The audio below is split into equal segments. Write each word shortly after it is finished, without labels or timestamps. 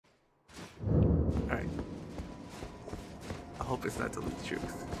Alright. I hope it's not telling the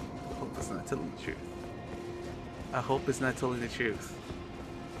truth. I hope it's not telling the truth. I hope it's not telling the truth.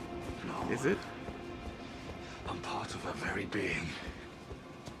 No. Is it? I'm part of her very being.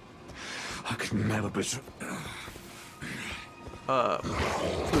 I could never betray.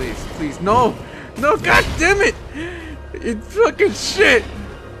 Please, please, no! No, god damn it! You fucking shit!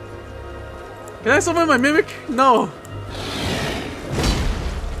 Can I summon my mimic? No!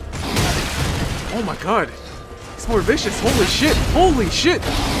 Oh my god! It's more vicious! Holy shit! Holy shit!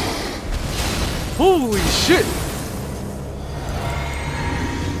 Holy shit!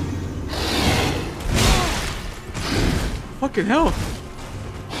 Fucking hell!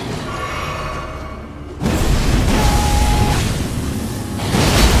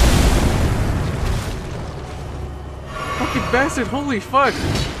 Fucking bastard! Holy fuck!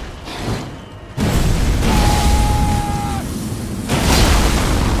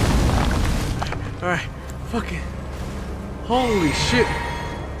 Alright, fucking holy shit!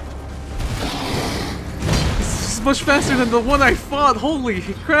 This is much faster than the one I fought. Holy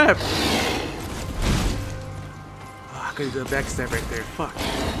crap! I could do a backstab right there. Fuck.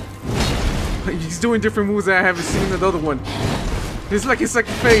 He's doing different moves that I haven't seen in the other one. It's like his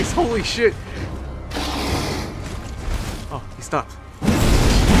second phase. Holy shit. Oh, he stopped.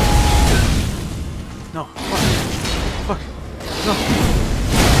 No. Fuck. Fuck.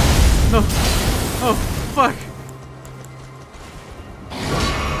 No. No. Oh, fuck.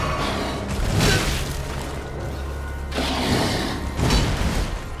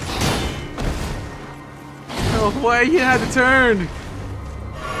 Oh, why he had to turn?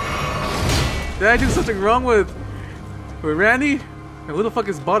 Did I do something wrong with Randy? And who the fuck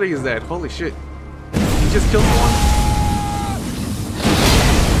his body is that? Holy shit. He just killed someone?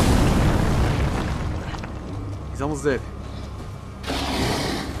 He's almost dead.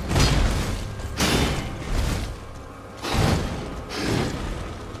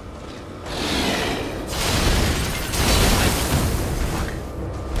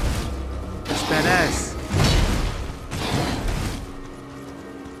 That's badass.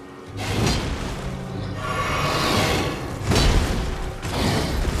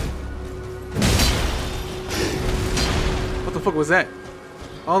 What the fuck was that?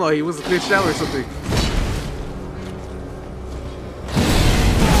 Oh no, he was glitched out or something.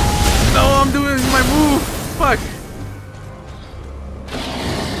 No, I'm doing my move! Fuck!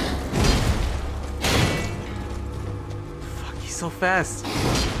 Fuck, he's so fast.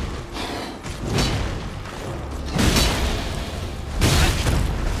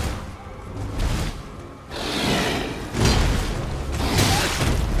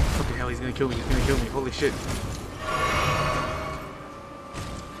 Fucking hell, he's gonna kill me, he's gonna kill me, holy shit.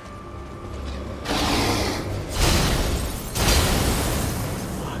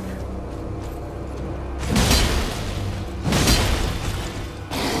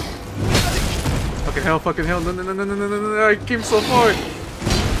 Fucking hell, no, I came so far.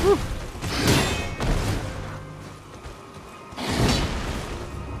 Whew.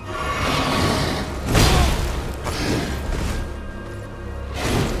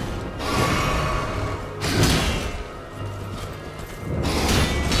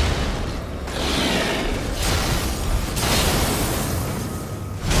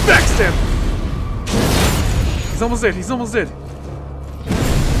 Backstab! He's almost dead, he's almost dead.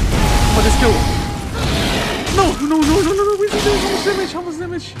 Oh, just kill him. No, wait, how much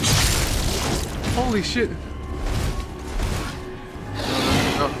damage? Holy shit.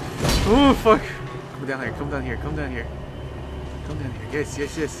 No. Oh, fuck. Come down here, come down here. Come down here.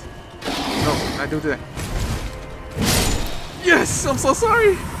 Yes. No, I don't do that. Yes, I'm so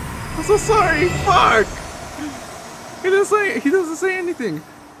sorry. Fuck. He doesn't say anything.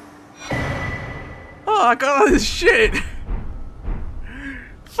 Oh, I got all this shit.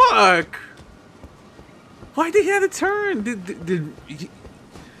 Fuck. Why did he have to turn? Did he,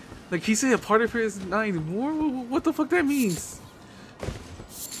 like he said a part of her is not anymore? What the fuck that means?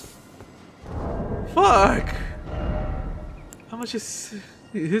 Fuck! How much is...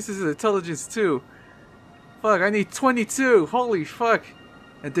 This is intelligence too. Fuck, I need 22! Holy fuck!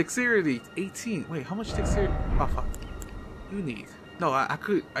 And dexterity, 18. Wait, how much dexterity? Oh fuck. You need... No, I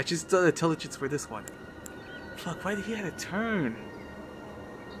just done intelligence for this one. Fuck, why did he have to turn?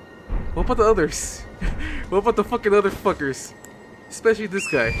 What about the others? What about the fucking other fuckers? Especially this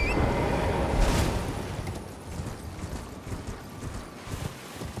guy.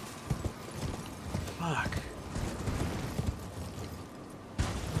 Fuck.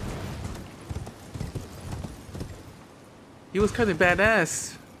 He was kind of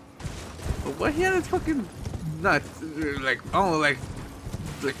badass. But why he had to fucking not like I don't know, like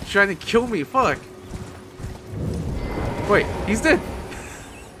trying to kill me? Fuck. Wait, he's dead.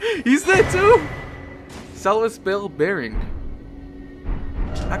 He's dead too. Salvus Bell Bearing.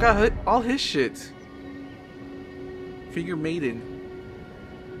 I got all his shit. Figure Maiden.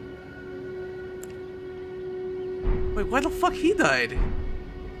 Wait, why the fuck he died?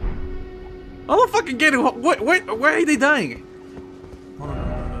 I don't fucking get it. Why are they dying? Oh,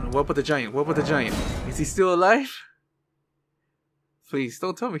 no. What about the giant? What about the giant? Is he still alive? Please,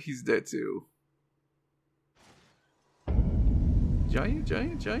 don't tell me he's dead too. Giant?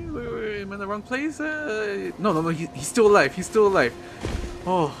 Wait, am I in the wrong place? No, he's still alive. He's still alive.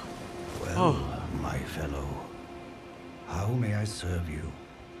 Oh. Well, my fellow, how may I serve you?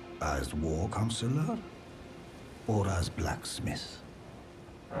 As war counselor? Or as blacksmith?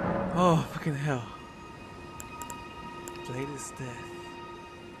 Oh, fucking hell. Blade is death.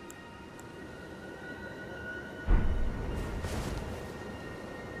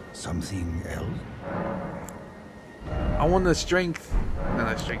 Something else? I want the strength. No,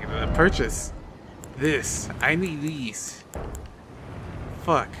 not strength. Purchase. This. I need these.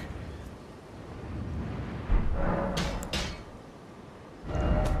 Fuck.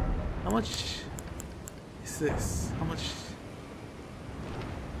 How much is this? How much?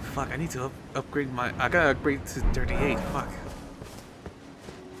 Fuck, I need to upgrade my... I gotta upgrade to 38. Fuck.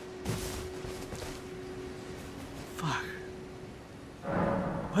 Fuck.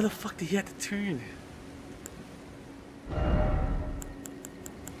 Why the fuck did he have to turn?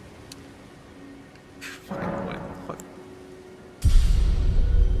 Fucking what? Fuck.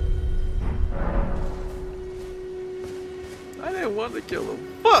 I didn't want to kill him.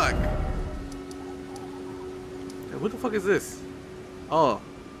 Fuck! Hey, what the fuck is this? Oh.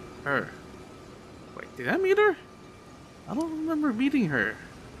 Her. Wait, did I meet her? I don't remember meeting her.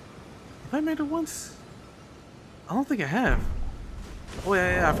 Have I met her once? I don't think I have. Oh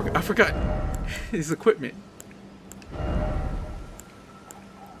yeah, I forgot. His equipment.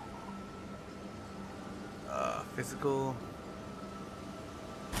 Physical.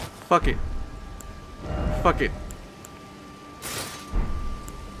 Fuck it. Fuck it.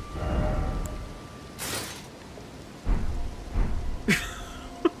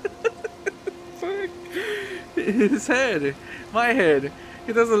 His head, my head,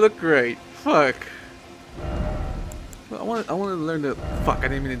 it doesn't look right. Fuck. I want to learn the. Fuck, I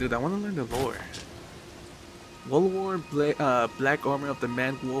didn't mean to do that. I want to learn the lore. Well-worn black armor of the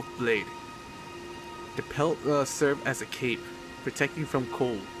man-wolf blade. The pelt served as a cape, protecting from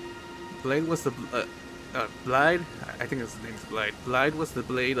cold. Blade was the Blide. I think his name's Blide. Blide was the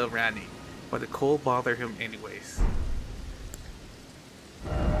blade of Ranni, but the cold bothered him anyways.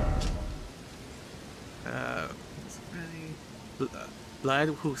 Blide,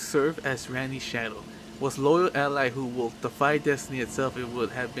 who served as Ranni's shadow, was loyal ally who will defy destiny itself if it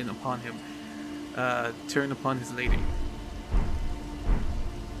would have been upon him, turn upon his lady.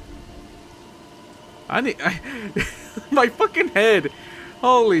 My fucking head.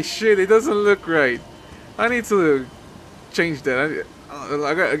 Holy shit, it doesn't look right. I need to change that.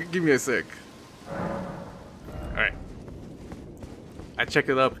 Give me a sec. Alright. I checked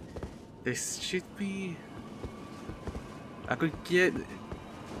it up. There should be... I could get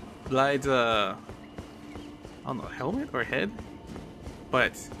Blide's, I don't know, helmet or head?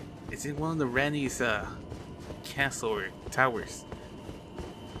 But it's in one of the Ranni's, castle or towers.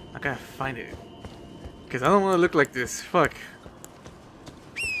 I gotta find it. Because I don't want to look like this. Fuck.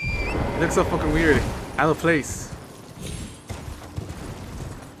 It looks so fucking weird. Out of place.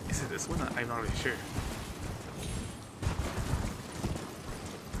 Is it this one? I'm not really sure.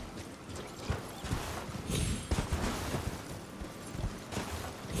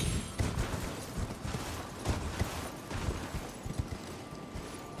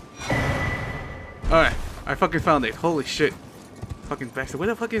 Alright. I fucking found it. Holy shit. Fucking bastard. Where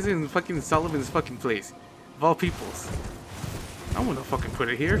the fuck is it in fucking Solomon's fucking place? Of all peoples. I want to fucking put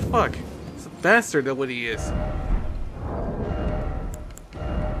it here. Fuck. It's a bastard of what he is.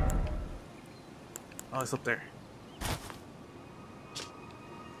 Oh, it's up there.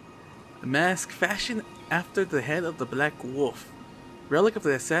 A mask fashioned after the head of the Black Wolf. Relic of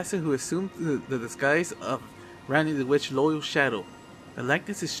the assassin who assumed the disguise of Ranni the Witch Loyal Shadow. The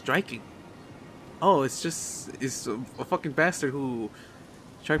likeness is striking. Oh, it's a fucking bastard who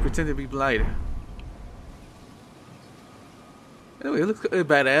tried to pretend to be Blide. Anyway, it looks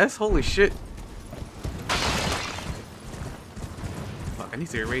badass. Holy shit. Fuck, I need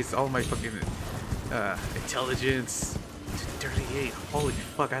to erase all my fucking intelligence to 38. Holy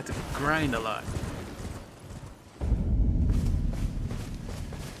fuck, I have to grind a lot.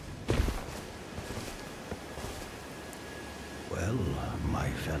 Well,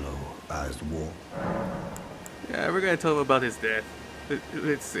 my fellow, as war. Yeah, we're gonna tell him about his death.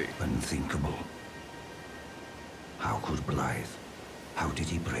 Let's see. Unthinkable. How could Blythe? How did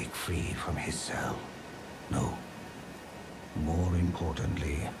he break free from his cell? No. More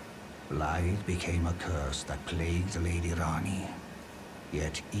importantly, Blythe became a curse that plagued Lady Rani.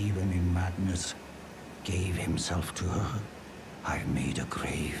 Yet even in madness, gave himself to her. I made a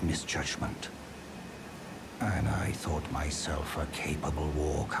grave misjudgment. And I thought myself a capable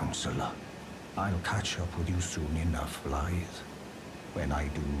war counselor. I'll catch up with you soon enough, Blythe. When I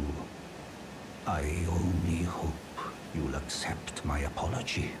do, I only hope you'll accept my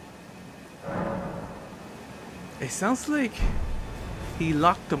apology. It sounds like he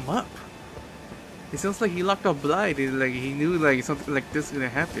locked him up. It sounds like he locked up Blythe. Like he knew like something like this was gonna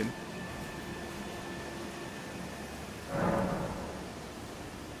happen.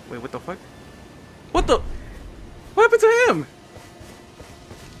 Wait, what the fuck? What the? What happened to him?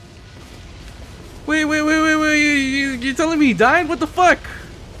 Wait, you're telling me he died? What the fuck?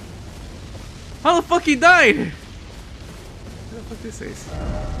 How the fuck he died? What the fuck this is?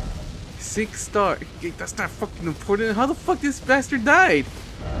 6 star. That's not fucking important. How the fuck this bastard died?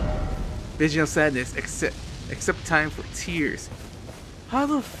 Vision of sadness, accept time for tears. How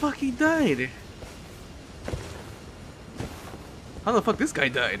the fuck he died? How the fuck this guy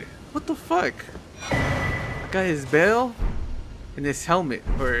died? What the fuck? Got his bell and his helmet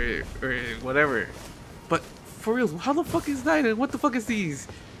or whatever. But for real, how the fuck is that? And what the fuck is these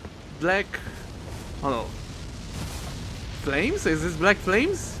black? Hold on. Flames? Is this black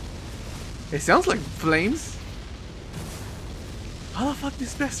flames? It sounds like flames. How the fuck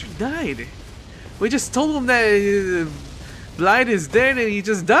this bastard died? We just told him that Blythe is dead and he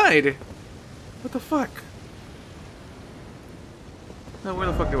just died. What the fuck? Now where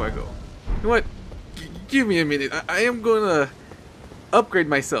the fuck do I go? You know what? Give me a minute. I am gonna upgrade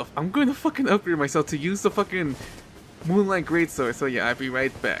myself. I'm gonna fucking upgrade myself to use the fucking Moonlight Greatsword. So yeah, I'll be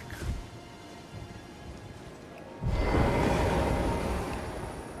right back.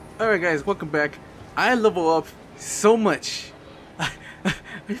 Alright guys, welcome back. I level up so much.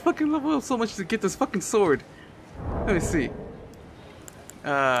 I fucking level up so much to get this fucking sword. Let me see.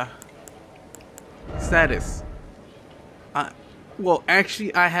 Status. Well,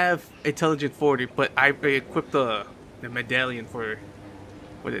 actually, I have intelligence 40, but I equipped the medallion for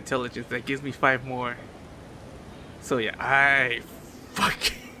with intelligence that gives me 5 more. So yeah, I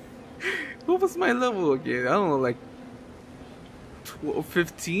fucking. What was my level again? I don't know, like 12,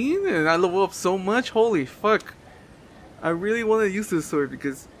 15, and I level up so much. Holy fuck! I really want to use this sword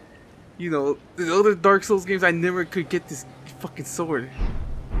because, you know, the other Dark Souls games I never could get this fucking sword,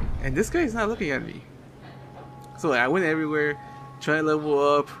 and this guy's not looking at me. So I went everywhere. Try to level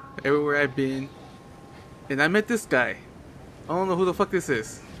up everywhere I've been, and I met this guy. I don't know who the fuck this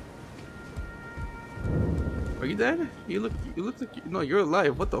is. Are you dead? You look like no, you're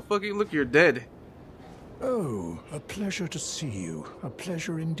alive. What the fuck? You look, you're dead. Oh, a pleasure to see you. A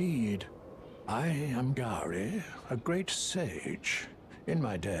pleasure indeed. I am Gari, a great sage. In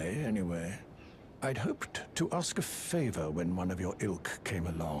my day, anyway. I'd hoped to ask a favor when one of your ilk came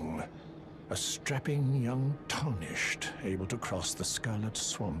along. A strapping young tarnished, able to cross the scarlet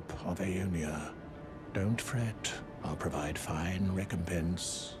swamp of Aeonia. Don't fret, I'll provide fine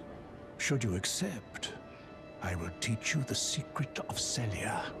recompense. Should you accept, I will teach you the secret of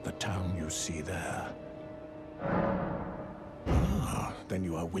Celia, the town you see there. Ah, then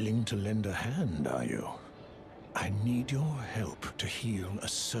you are willing to lend a hand, are you? I need your help to heal a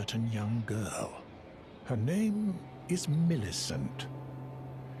certain young girl. Her name is Millicent.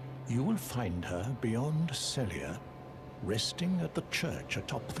 You will find her beyond Celia, resting at the church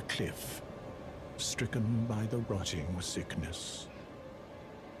atop the cliff, stricken by the rotting sickness.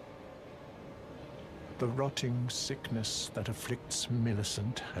 The rotting sickness that afflicts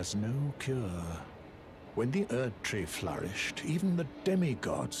Millicent has no cure. When the Erd Tree flourished, even the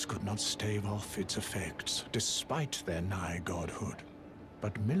demigods could not stave off its effects, despite their nigh godhood.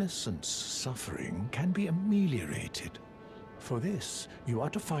 But Millicent's suffering can be ameliorated. For this, you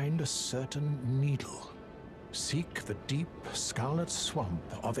are to find a certain needle. Seek the deep scarlet swamp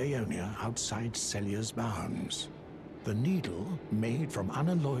of Aeonia outside Celia's bounds. The needle, made from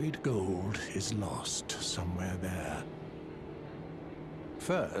unalloyed gold, is lost somewhere there.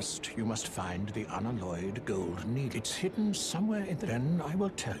 First, you must find the unalloyed gold needle. It's hidden somewhere in the... Then I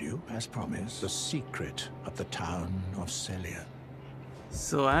will tell you, as promised, the secret of the town of Celia.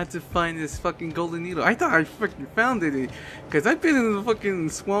 So I had to find this fucking golden needle. I thought I freaking found it, because I've been in the fucking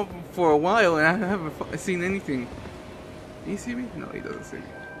swamp for a while and I haven't seen anything. Can you see me? No, he doesn't see me.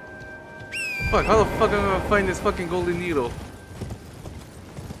 Fuck, how the fuck am I gonna find this fucking golden needle?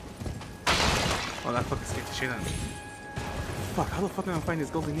 Oh, Oh, that fucking scared the shit out of me. Fuck, how the fuck am I find this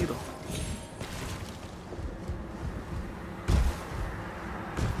golden needle?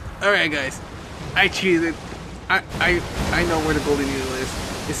 Alright guys, I cheated. I know where the golden needle is.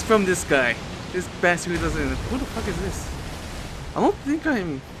 It's from this guy. This bastard who doesn't... Who the fuck is this? I don't think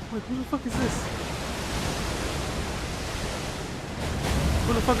I'm... Wait, who the fuck is this?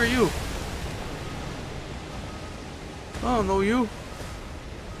 Who the fuck are you? I don't know you.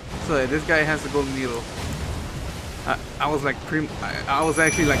 So this guy has the golden needle. I was like I was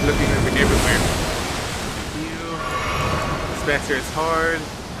actually like looking at it everywhere. This bastard is hard.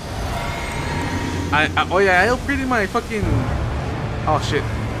 Oh yeah, I upgraded my fucking... Oh shit.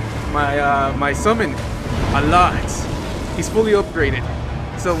 My summon a lot. He's fully upgraded.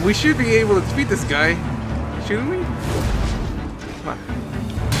 So we should be able to defeat this guy. Shouldn't we? Come on.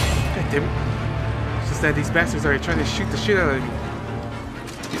 God damn it. It's just that these bastards are trying to shoot the shit out of me.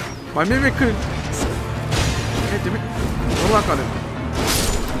 My mimic could... God damn it. Don't lock on him.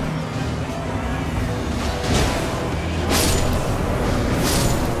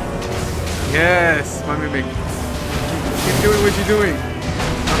 Yes, my mimic. Keep doing what you're doing.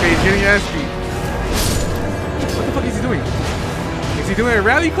 Okay, he's getting ass beat. What the fuck is he doing? Is he doing a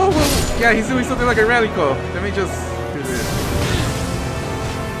rally call? Well, yeah, he's doing something like a rally call. Let me just do this.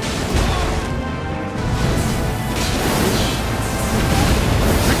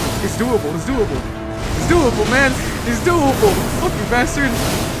 It's doable, it's doable. It's doable, man. It's doable. Fuck you, bastard.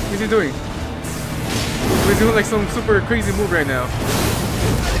 What is he doing? He's doing like some super crazy move right now.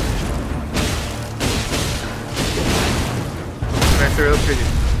 Bastard upgraded.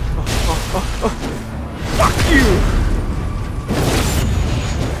 Oh. Fuck you!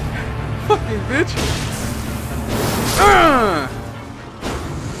 Fucking bitch!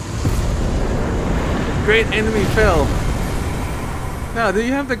 Great enemy fell. Now, do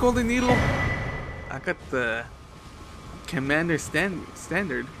you have the golden needle? I got the commander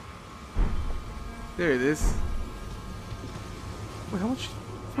standard. There it is. Wait, how much?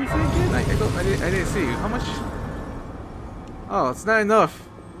 What was that again? I didn't see. How much? Oh, it's not enough.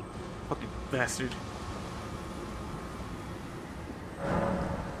 Fucking bastard.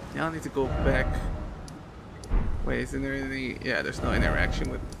 Now I need to go back. Wait, isn't there any... Yeah, there's no interaction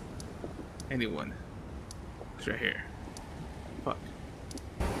with anyone. It's right here. Fuck.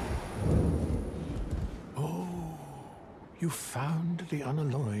 Oh, you found the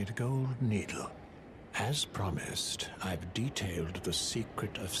unalloyed gold needle. As promised, I've detailed the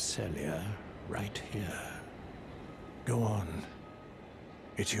secret of Celia right here. Go on.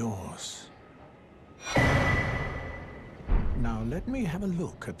 It's yours. Now let me have a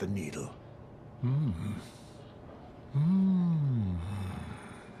look at the needle.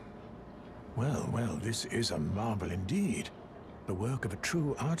 Well, this is a marvel indeed. The work of a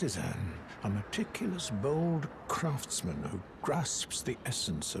true artisan, a meticulous, bold craftsman who grasps the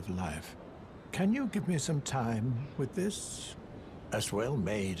essence of life. Can you give me some time with this? As well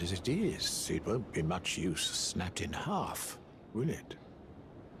made as it is, it won't be much use snapped in half, will it?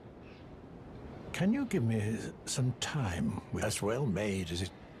 Can you give me some time with as well made as it...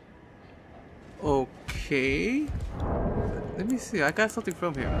 Okay. Let me see. I got something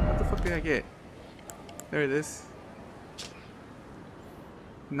from him. What the fuck did I get? There it is.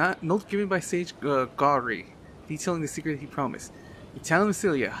 Note given by Sage Gowry, detailing the secret he promised. The town of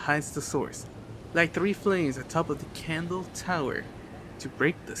Celia hides the source, like 3 flames atop of the candle tower, to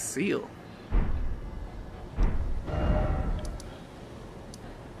break the seal.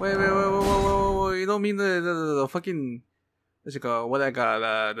 Wait, you don't mean the fucking... What's it called? What I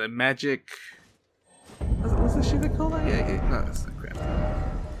got? The magic... What's the shit they call that? Yeah, no, that's not crap.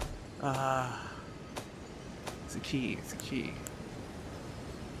 It's a key, it's a key.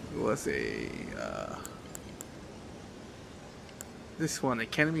 It was a... this one,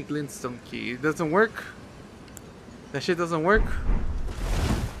 Academy Glintstone key. It doesn't work? That shit doesn't work?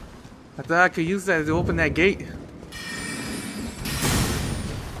 I thought I could use that to open that gate.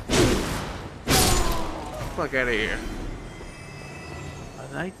 Fuck out of here. I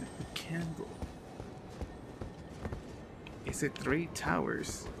light the candle. Is it 3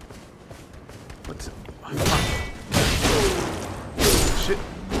 towers? What's... Oh, fuck. Shit.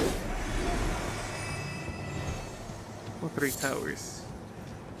 What 3 towers?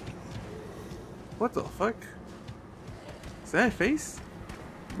 What the fuck? Is that a face?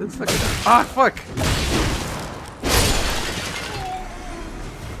 Looks like a... Ah, fuck!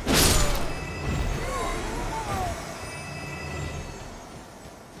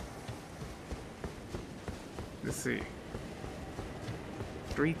 Let's see.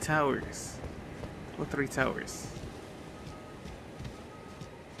 3 towers. What 3 towers?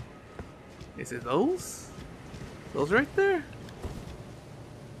 Is it those? Those right there?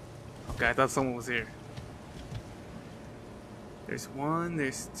 Okay, I thought someone was here. There's one,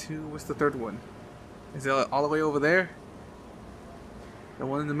 there's two. What's the third one? Is it all the way over there? The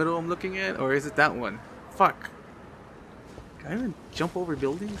one in the middle I'm looking at? Or is it that one? Fuck. Can I even jump over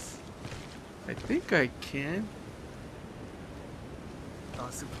buildings? I think I can. Oh,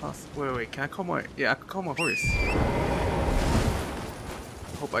 it's impossible. Wait, can I call my... Yeah, I can call my horse.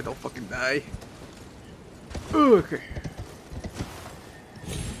 Hope I don't fucking die. Ooh, okay.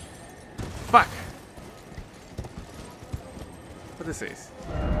 Fuck. What this is?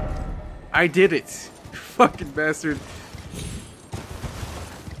 I did it. Fucking bastard.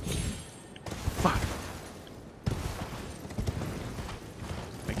 Fuck.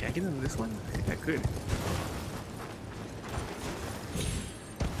 Wait, can I get into this one? I think I could.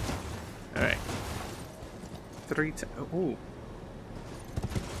 Alright. 3 times. Oh.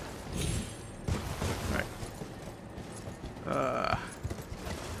 Alright.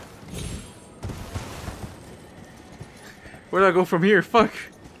 Where do I go from here? Fuck.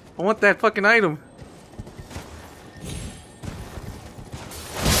 I want that fucking item.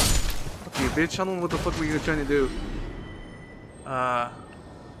 Okay, bitch. I don't know what the fuck we were trying to do.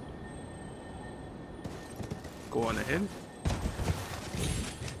 Go on ahead.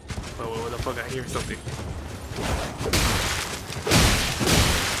 Oh, what the fuck? I hear something.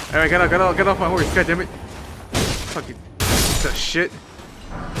 Alright, get off my horse. God damn it. Fucking piece of shit.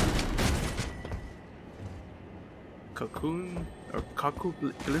 Cocoon or Kaku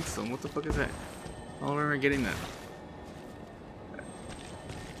Glintstone. What the fuck is that? I don't remember getting that.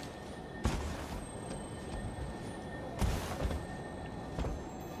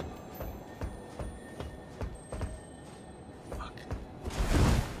 Fuck.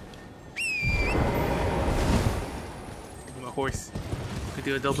 My horse. Could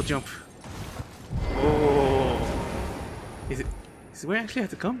do a double jump. Oh. Is it where I actually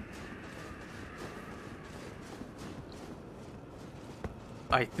have to come?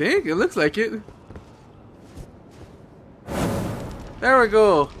 I think it looks like it. There we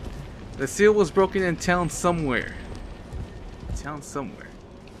go. The seal was broken in town somewhere. Town somewhere.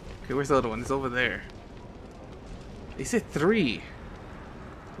 Okay, where's the other one? It's over there. They said 3.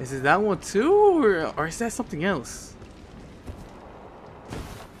 Is it that one too, or is that something else?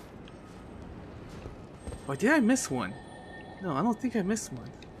 Or did I miss one? No, I don't think I missed one.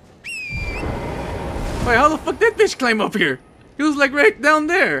 Wait, how the fuck did that bitch climb up here? He was like right down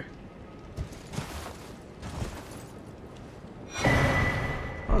there.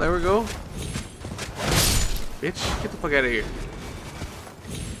 Oh, there we go. Bitch, get the fuck out of here.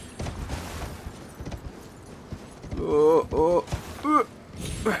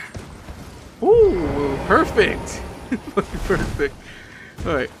 Ooh, perfect. Fucking perfect.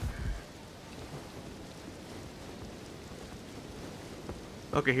 Alright.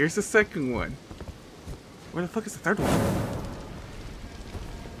 Okay, here's the second one. Where the fuck is the third one?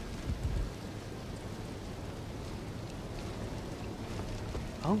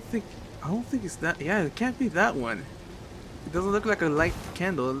 I don't think it's that. Yeah, it can't be that one. It doesn't look like a light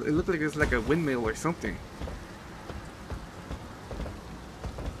candle. It looks like it's like a windmill or something.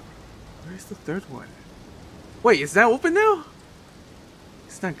 Where's the third one? Wait, is that open now?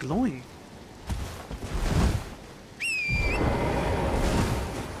 It's not glowing.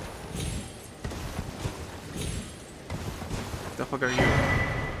 What the fuck are you?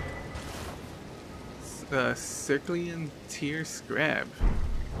 Circlean Tear Scrab.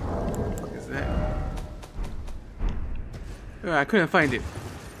 What the fuck is that? Oh, I couldn't find it.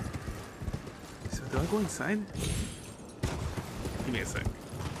 So do I go inside? Give me a sec.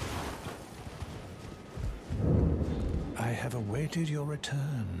 I have awaited your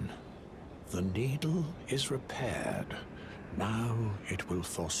return. The needle is repaired. Now it will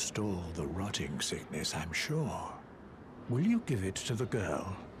forestall the rotting sickness, I'm sure. Will you give it to the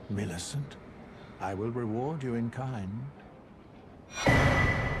girl, Millicent? I will reward you in kind.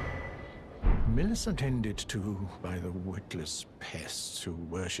 Millicent ended to by the witless pests who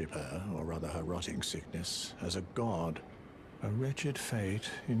worship her, or rather her rotting sickness, as a god. A wretched fate,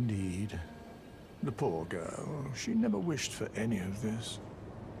 indeed. The poor girl, she never wished for any of this.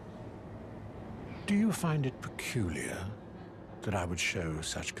 Do you find it peculiar that I would show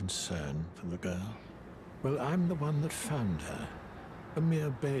such concern for the girl? Well, I'm the one that found her. A mere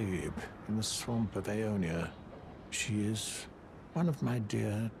babe in the swamp of Aeonia. She is one of my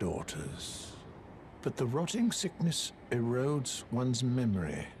dear daughters. But the rotting sickness erodes one's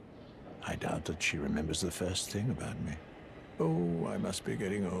memory. I doubt that she remembers the first thing about me. Oh, I must be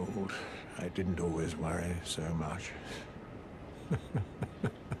getting old. I didn't always worry so much.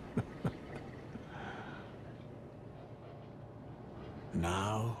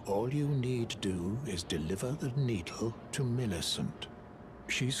 All you need do is deliver the needle to Millicent.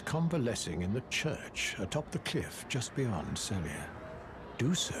 She's convalescing in the church atop the cliff just beyond Celia.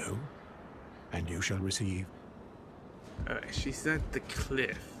 Do so, and you shall receive. Alright, she's at the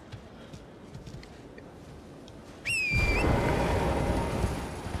cliff.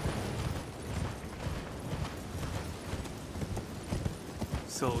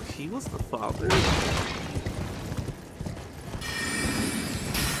 So he was the father?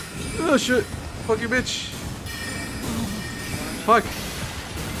 Oh shit! Fuck you, bitch! Fuck!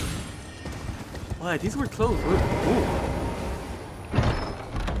 What? These were close. Ooh.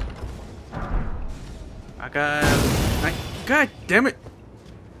 God damn it!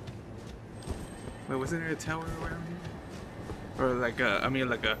 Wait, wasn't there a tower around here? Or like a, I mean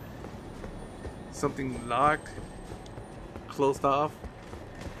like a, something locked? Closed off?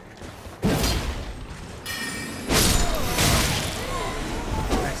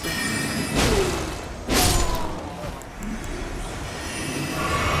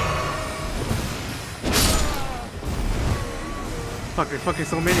 Fuck, there's fucking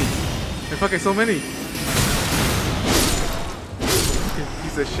so many. There's fucking so many.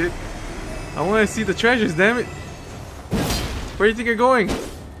 Piece of shit. I want to see the treasures, damn it. Where do you think you're going?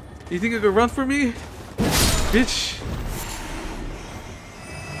 You think you could run for me? Bitch.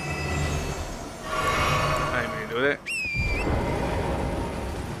 I ain't gonna do that.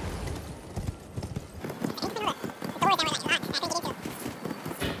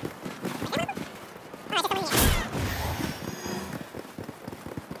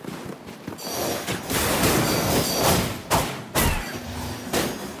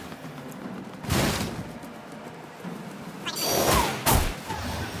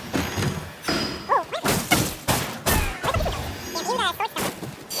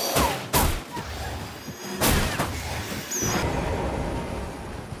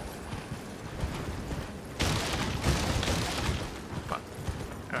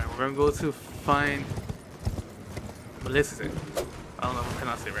 We're gonna go to find Millicent. I don't know if I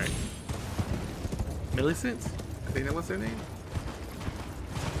pronounced it right. Millicent? I think that was her name.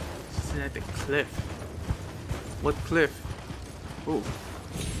 She's at the cliff. What cliff? Ooh.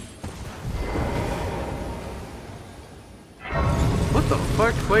 What the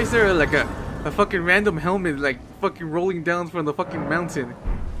fuck? Why is there like a fucking random helmet like fucking rolling down from the fucking mountain?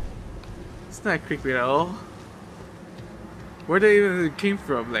 It's not creepy at all. Where they even came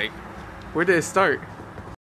from? Like, where did it start?